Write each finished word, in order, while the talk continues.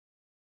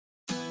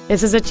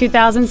This is a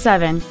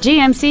 2007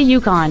 GMC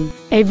Yukon,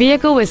 a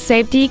vehicle with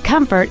safety,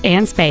 comfort,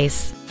 and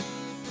space.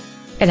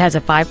 It has a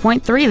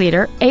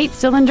 5.3-liter,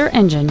 8-cylinder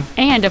engine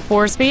and a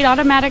 4-speed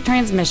automatic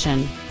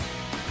transmission.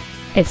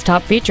 Its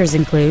top features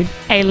include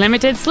a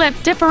limited-slip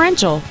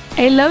differential,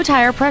 a low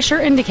tire pressure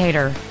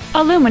indicator,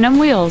 aluminum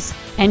wheels,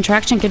 and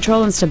traction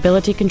control and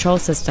stability control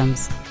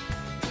systems.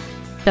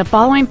 The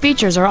following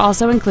features are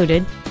also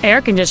included: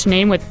 air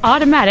conditioning with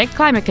automatic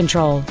climate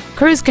control,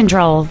 cruise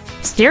control,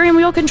 steering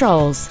wheel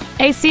controls,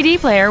 a CD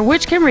player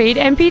which can read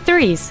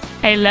MP3s,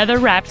 a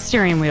leather-wrapped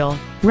steering wheel,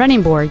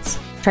 running boards,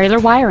 trailer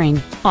wiring,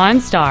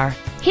 OnStar,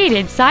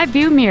 heated side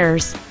view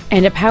mirrors,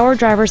 and a power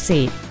driver's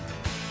seat.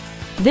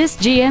 This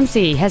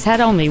GMC has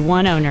had only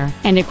one owner,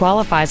 and it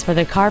qualifies for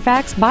the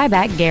Carfax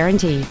buyback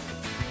guarantee.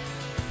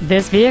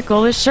 This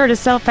vehicle is sure to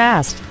sell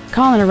fast.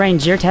 Call and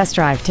arrange your test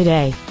drive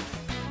today.